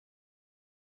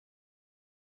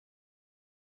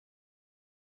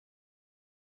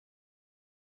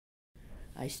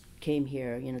came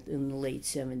here, in the late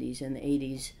 70s and the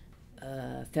 80s.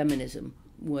 Feminism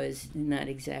was not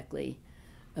exactly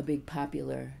a big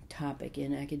popular topic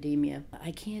in academia.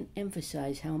 I can't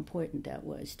emphasize how important that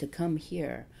was to come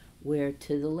here where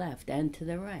to the left and to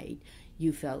the right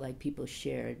you felt like people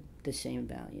shared the same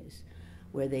values,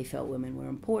 where they felt women were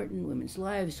important, women's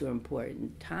lives were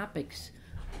important, topics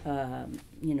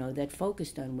that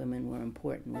focused on women were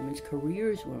important, women's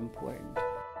careers were important.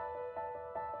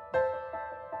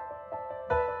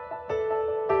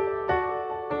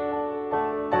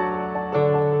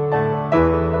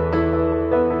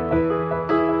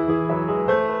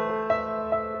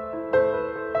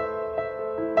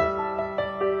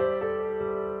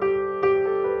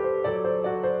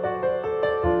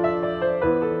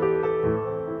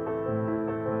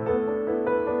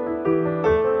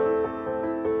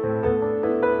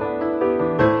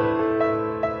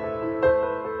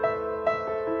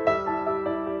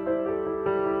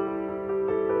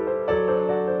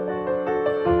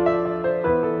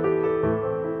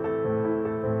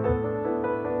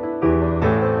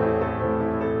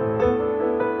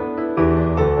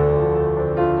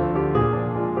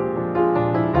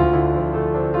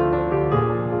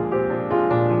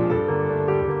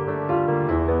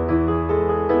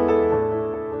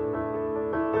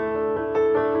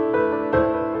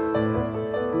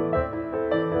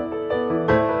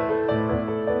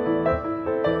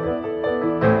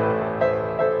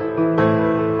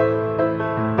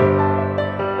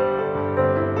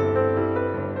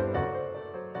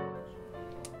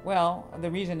 The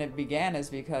reason it began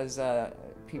is because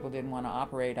people didn't want to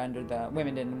operate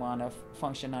women didn't want to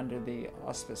function under the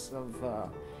auspice of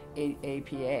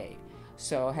APA.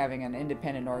 So having an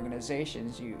independent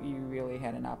organizations, you really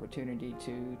had an opportunity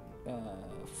to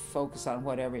focus on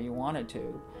whatever you wanted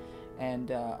to.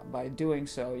 And by doing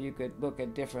so, you could look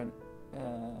at different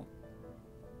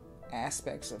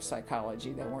aspects of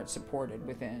psychology that weren't supported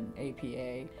within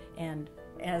APA. And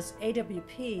as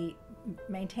AWP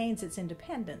maintains its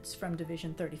independence from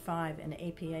Division 35 and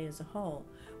APA as a whole,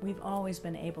 we've always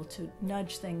been able to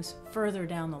nudge things further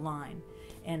down the line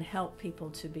and help people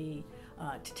to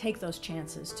take those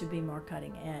chances to be more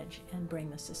cutting edge and bring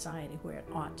the society where it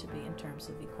ought to be in terms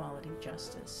of equality,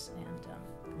 justice,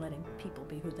 and letting people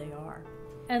be who they are.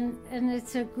 And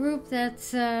it's a group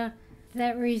that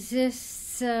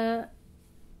resists the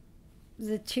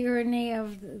tyranny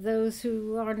of those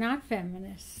who are not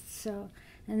feminists.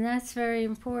 And that's very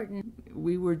important.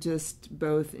 We were just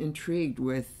both intrigued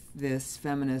with this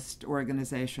feminist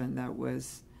organization that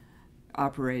was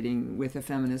operating with a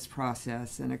feminist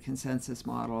process and a consensus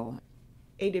model.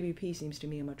 AWP seems to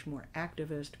me a much more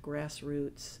activist,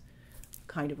 grassroots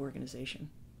kind of organization,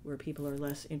 where people are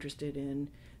less interested in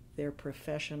their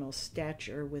professional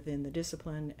stature within the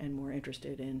discipline and more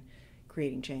interested in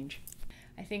creating change.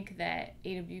 I think that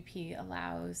AWP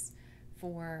allows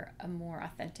for a more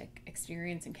authentic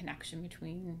experience and connection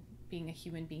between being a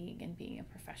human being and being a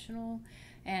professional.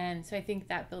 And so I think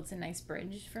that builds a nice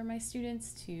bridge for my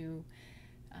students to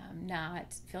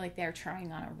not feel like they're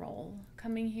trying on a role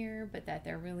coming here, but that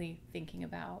they're really thinking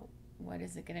about what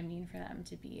is it going to mean for them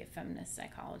to be a feminist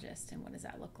psychologist and what does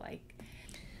that look like.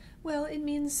 Well, it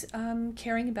means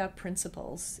caring about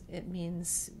principles. It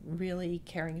means really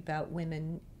caring about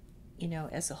women,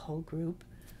 as a whole group.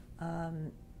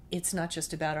 It's not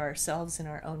just about ourselves and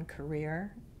our own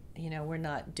career. We're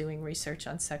not doing research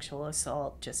on sexual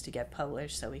assault just to get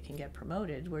published so we can get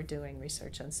promoted. We're doing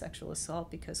research on sexual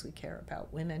assault because we care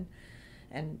about women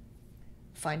and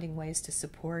finding ways to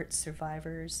support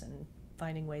survivors and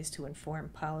finding ways to inform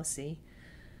policy.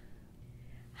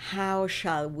 How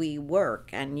shall we work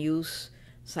and use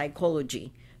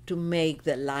psychology to make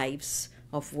the lives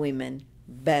of women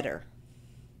better?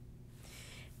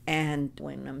 And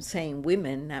when I'm saying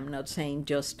women, I'm not saying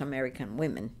just American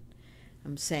women.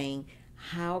 I'm saying,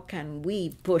 how can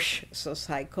we push so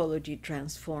psychology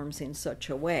transforms in such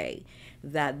a way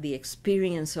that the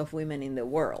experience of women in the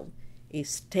world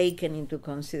is taken into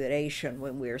consideration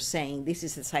when we're saying this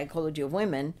is the psychology of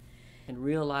women? And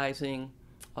realizing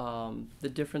the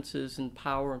differences in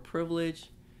power and privilege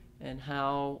and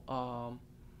how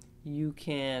you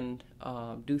can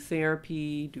do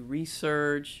therapy, do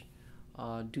research,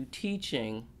 do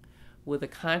teaching with a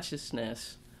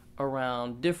consciousness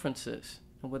around differences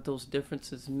and what those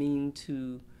differences mean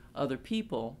to other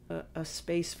people. A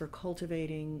space for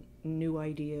cultivating new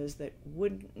ideas that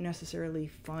wouldn't necessarily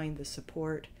find the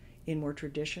support in more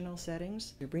traditional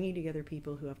settings. You're bringing together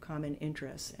people who have common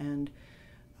interests, and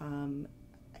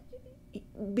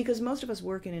because most of us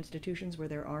work in institutions where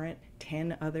there aren't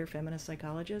 10 other feminist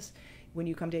psychologists. When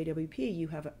you come to AWP, you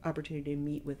have an opportunity to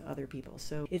meet with other people.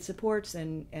 So it supports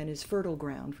and is fertile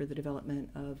ground for the development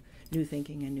of new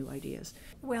thinking and new ideas.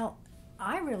 Well,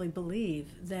 I really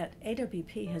believe that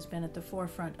AWP has been at the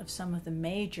forefront of some of the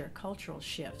major cultural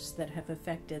shifts that have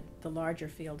affected the larger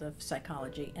field of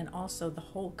psychology and also the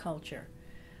whole culture.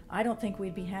 I don't think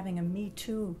we'd be having a Me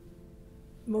Too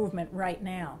movement right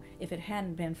now if it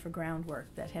hadn't been for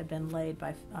groundwork that had been laid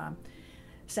by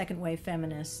second-wave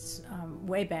feminists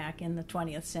way back in the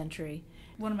 20th century.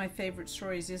 One of my favorite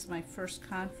stories is my first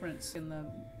conference in the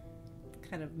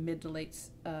kind of mid to late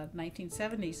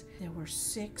 1970s. There were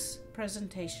 6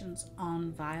 presentations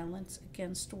on violence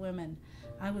against women.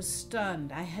 I was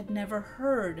stunned. I had never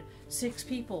heard 6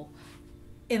 people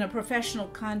in a professional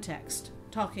context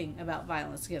talking about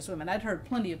violence against women. I'd heard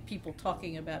plenty of people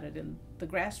talking about it in the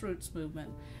grassroots movement.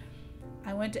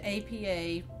 I went to APA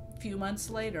a few months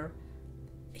later.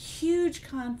 Huge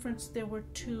conference. There were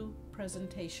 2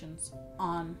 presentations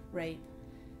on rape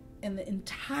in the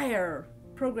entire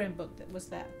program book that was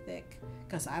that thick,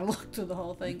 because I looked through the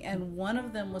whole thing, and one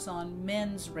of them was on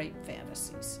men's rape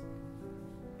fantasies.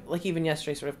 Like even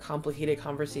yesterday, sort of complicated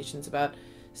conversations about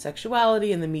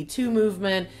sexuality and the Me Too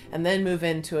movement, and then move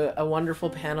into a wonderful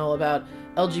panel about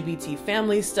LGBT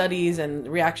family studies and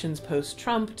reactions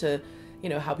post-Trump to,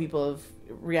 how people have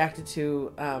reacted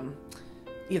to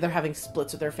either having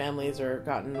splits with their families or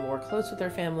gotten more close with their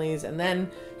families, and then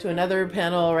to another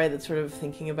panel, right, that's sort of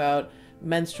thinking about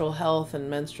menstrual health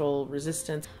and menstrual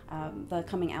resistance. The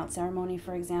coming out ceremony,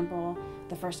 for example,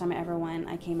 the first time I ever went,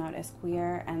 I came out as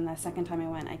queer, and the second time I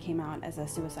went, I came out as a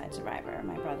suicide survivor.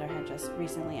 My brother had just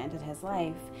recently ended his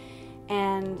life,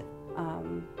 and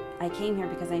I came here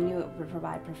because I knew it would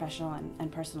provide professional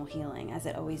and personal healing, as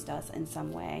it always does in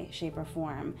some way, shape, or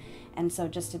form. And so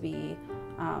just to be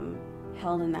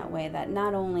held in that way, that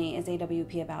not only is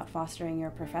AWP about fostering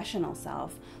your professional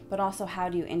self, but also how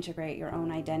do you integrate your own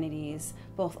identities,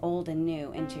 both old and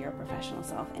new, into your professional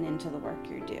self and into the work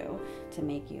you do to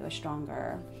make you a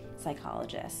stronger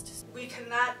psychologist. We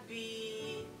cannot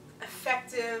be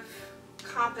effective,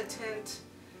 competent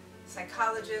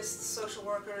psychologists, social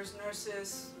workers,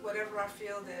 nurses, whatever our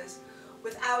field is,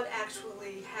 without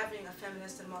actually having a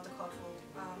feminist and multicultural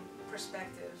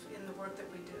perspective in the work that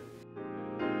we do.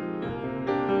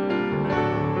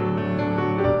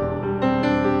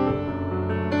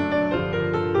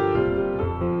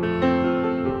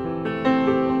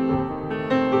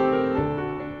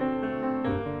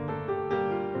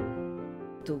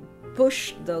 To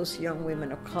push those young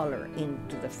women of color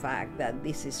into the fact that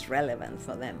this is relevant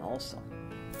for them also,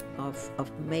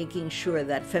 of making sure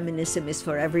that feminism is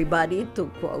for everybody, to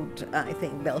quote, I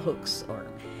think, bell hooks, or,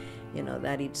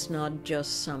 that it's not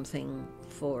just something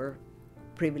for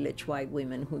privileged white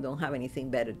women who don't have anything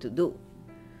better to do.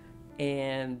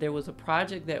 And there was a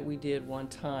project that we did one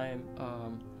time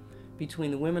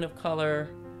between the Women of Color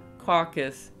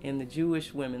Caucus and the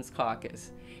Jewish Women's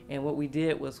Caucus. And what we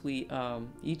did was we,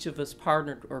 each of us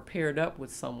partnered or paired up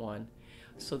with someone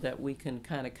so that we can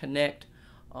kind of connect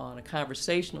on a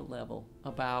conversational level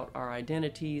about our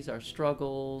identities, our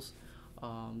struggles,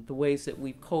 the ways that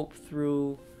we've coped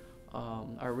through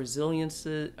our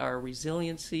resiliencies,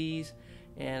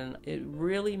 and it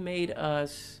really made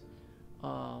us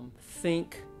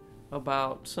think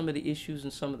about some of the issues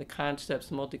and some of the concepts,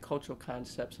 multicultural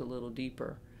concepts, a little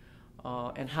deeper,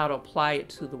 and how to apply it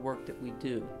to the work that we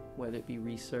do, whether it be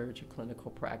research or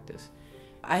clinical practice.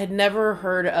 I had never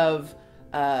heard of,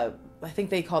 I think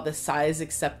they call this size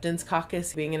acceptance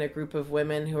caucus, being in a group of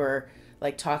women who are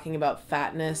like talking about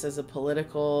fatness as a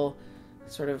political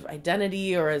sort of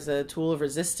identity or as a tool of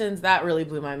resistance. That really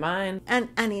blew my mind. And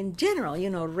in general,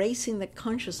 raising the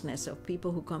consciousness of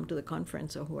people who come to the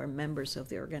conference or who are members of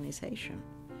the organization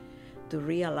to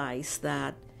realize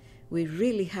that we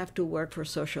really have to work for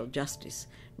social justice,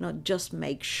 not just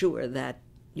make sure that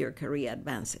your career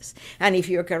advances. And if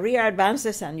your career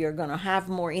advances and you're going to have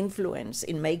more influence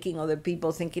in making other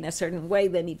people think in a certain way,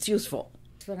 then it's useful.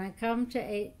 When I come to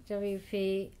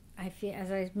AWP, I feel, as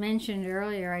I mentioned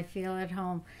earlier, I feel at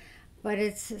home. But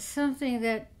it's something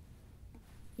that,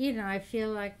 I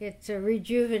feel like it's a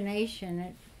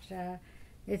rejuvenation.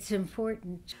 It's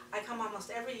important. I come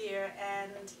almost every year,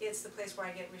 and it's the place where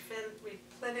I get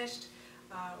replenished,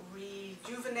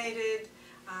 rejuvenated.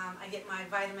 I get my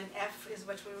vitamin F, is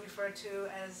what we refer to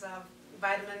as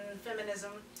vitamin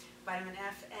feminism, vitamin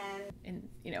F, and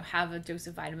have a dose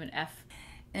of vitamin F.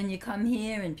 And you come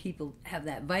here and people have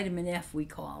that vitamin F, we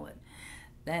call it,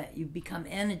 that you become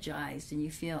energized and you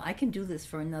feel, I can do this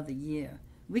for another year.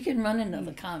 We can run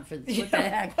another conference. What the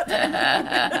heck?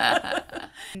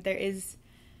 There is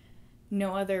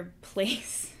no other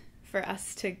place for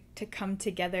us to come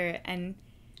together and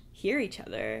hear each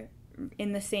other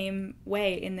in the same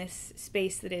way, in this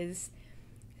space that is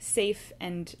safe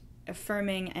and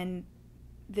affirming and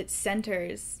that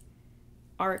centers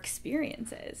our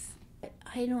experiences.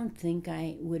 I don't think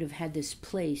I would have had this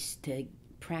place to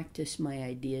practice my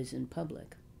ideas in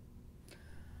public.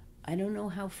 I don't know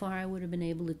how far I would have been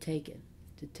able to take it,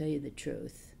 to tell you the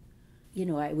truth. You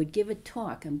know, I would give a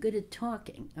talk. I'm good at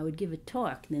talking. I would give a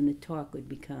talk, and then the talk would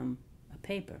become a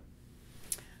paper.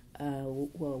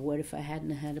 Well, what if I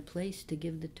hadn't had a place to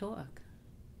give the talk?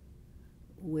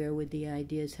 Where would the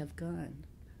ideas have gone?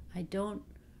 I don't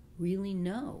really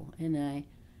know, and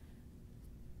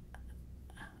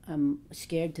I'm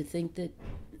scared to think that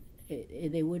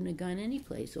they wouldn't have gone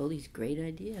anyplace, all these great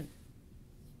ideas.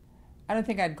 I don't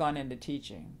think I'd gone into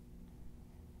teaching,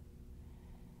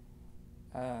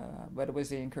 but it was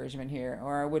the encouragement here,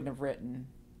 or I wouldn't have written,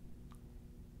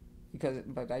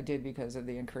 but I did because of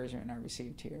the encouragement I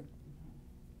received here.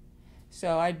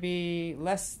 So I'd be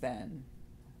less than.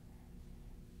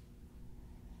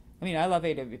 I mean, I love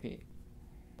AWP.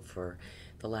 For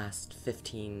the last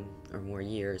 15 or more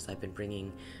years, I've been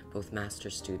bringing both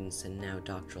master's students and now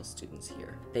doctoral students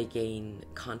here. They gain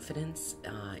confidence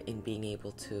in being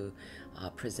able to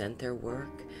present their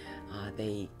work.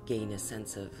 They gain a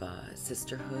sense of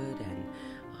sisterhood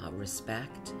and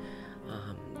respect.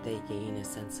 They gain a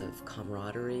sense of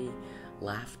camaraderie,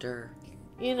 laughter.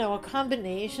 You know, a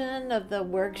combination of the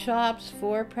workshops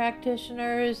for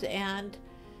practitioners and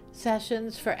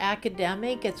sessions for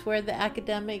academic. It's where the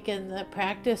academic and the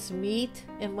practice meet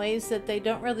in ways that they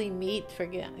don't really meet, for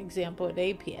example, at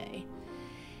APA.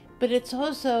 But it's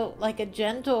also like a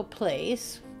gentle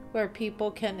place where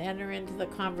people can enter into the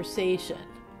conversation,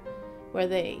 where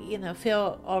they, you know,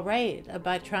 feel all right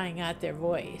about trying out their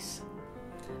voice.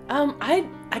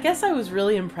 I guess I was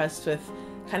really impressed with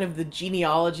kind of the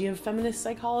genealogy of feminist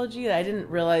psychology. I didn't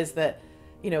realize that,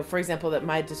 you know, for example, that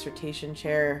my dissertation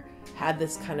chair had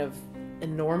this kind of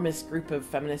enormous group of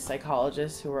feminist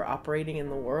psychologists who were operating in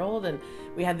the world, and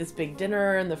we had this big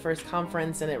dinner in the first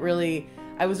conference, and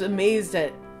I was amazed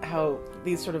at how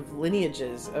these sort of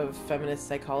lineages of feminist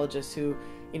psychologists who,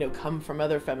 you know, come from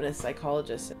other feminist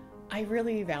psychologists. I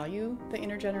really value the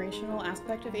intergenerational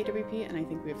aspect of AWP, and I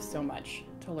think we have so much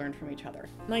to learn from each other.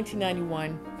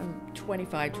 1991, I'm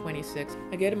 25, 26.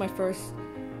 I go to my first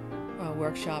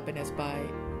workshop, and it's by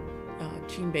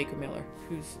Jean Baker Miller,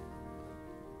 who's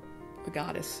a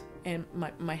goddess, and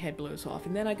my head blows off.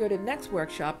 And then I go to the next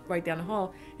workshop right down the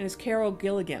hall, and it's Carol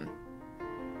Gilligan.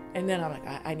 And then I'm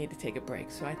like, I need to take a break.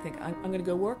 So I think I'm going to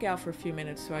go work out for a few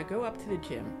minutes. So I go up to the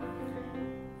gym,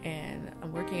 and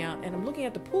I'm working out, and I'm looking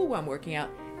at the pool while I'm working out.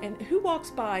 And who walks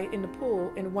by in the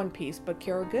pool in one piece but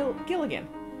Carol Gilligan?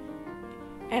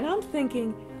 And I'm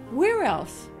thinking, where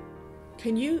else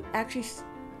can you actually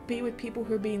be with people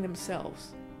who are being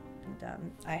themselves?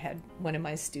 And I had one of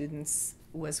my students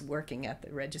was working at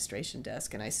the registration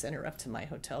desk, and I sent her up to my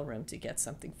hotel room to get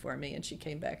something for me, and she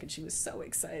came back and she was so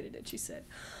excited, and she said,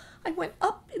 I went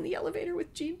up in the elevator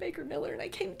with Jean Baker Miller and I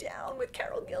came down with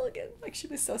Carol Gilligan. Like, she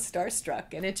was so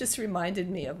starstruck, and it just reminded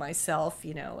me of myself,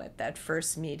 you know, at that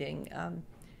first meeting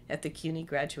at the CUNY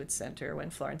Graduate Center when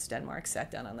Florence Denmark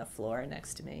sat down on the floor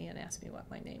next to me and asked me what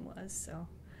my name was. So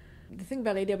the thing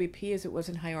about AWP is it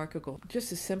wasn't hierarchical.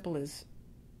 Just as simple as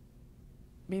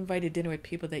be invited to dinner with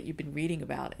people that you've been reading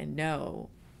about and know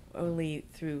only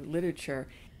through literature.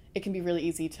 It can be really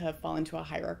easy to fall into a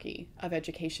hierarchy of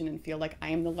education and feel like I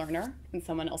am the learner and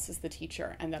someone else is the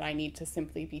teacher, and that I need to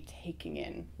simply be taking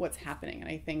in what's happening. And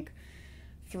I think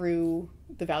through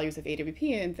the values of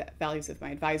AWP and the values of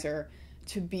my advisor,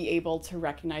 to be able to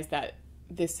recognize that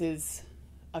this is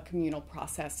a communal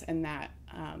process, and that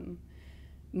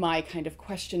my kind of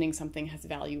questioning something has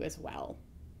value as well.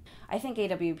 I think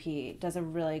AWP does a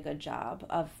really good job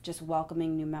of just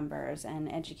welcoming new members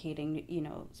and educating, you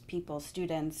know, people,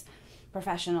 students,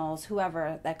 professionals,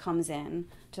 whoever that comes in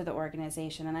to the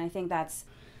organization. And I think that's,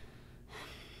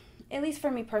 at least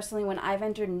for me personally, when I've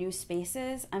entered new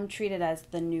spaces, I'm treated as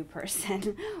the new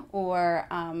person or,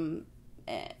 and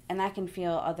that can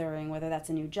feel othering, whether that's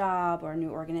a new job or a new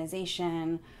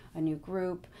organization, a new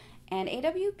group. And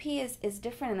AWP is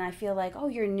different, and I feel like, oh,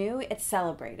 you're new, it's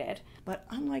celebrated. But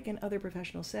unlike in other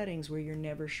professional settings where you're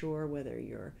never sure whether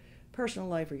your personal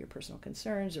life or your personal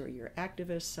concerns or your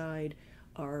activist side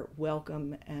are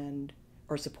welcome and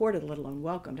or supported, let alone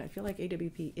welcomed, I feel like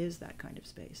AWP is that kind of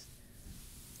space.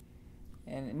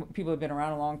 And people have been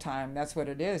around a long time. That's what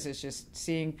it is. It's just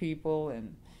seeing people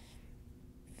and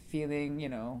feeling,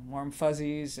 warm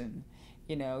fuzzies and,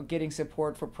 getting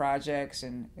support for projects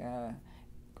and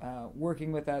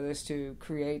working with others to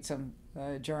create some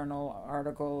journal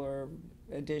article or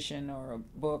edition or a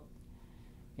book,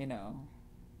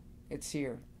 it's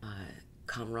here.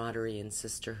 Camaraderie and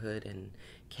sisterhood and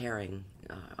caring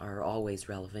are always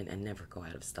relevant and never go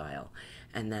out of style.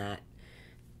 And that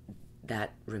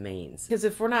remains. Because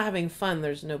if we're not having fun,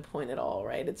 there's no point at all,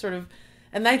 right? It's sort of,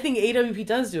 and I think AWP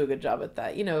does do a good job at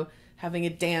that, having a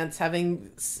dance, having,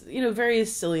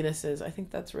 various sillinesses. I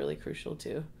think that's really crucial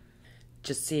too.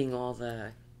 Just seeing all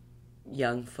the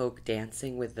young folk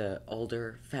dancing with the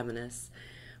older feminists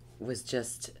was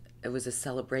it was a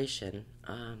celebration.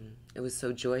 It was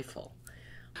so joyful.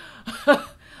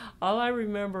 All I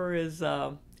remember is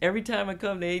every time I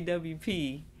come to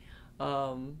AWP,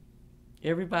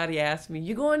 everybody asks me,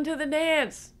 "You going to the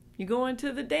dance? You going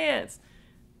to the dance?"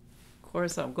 Of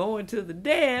course, I'm going to the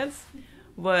dance,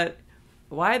 but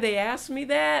why they ask me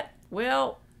that?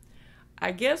 Well,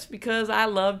 I guess because I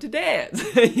love to dance.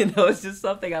 It's just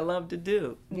something I love to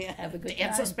do. Yeah, Have a good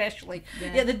dance time. especially.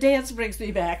 Yeah. Yeah, the dance brings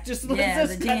me back. Just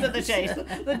let's the cut to the dance. chase.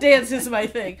 The dance is my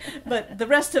thing, but the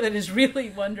rest of it is really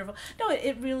wonderful. No,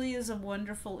 it really is a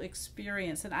wonderful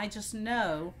experience, and I just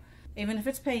know, even if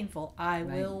it's painful, I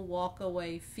will walk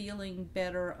away feeling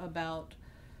better about,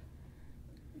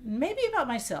 maybe about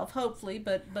myself, hopefully,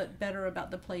 but better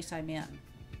about the place I'm in.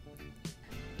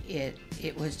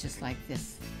 It was just like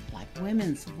this, like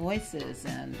women's voices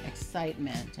and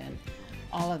excitement and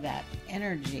all of that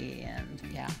energy, and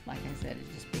yeah, like I said,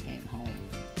 it just became home.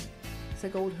 It's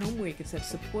like Old Home Week. It's that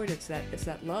support. It's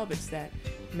that love. It's that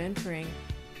mentoring.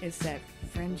 It's that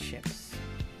friendships.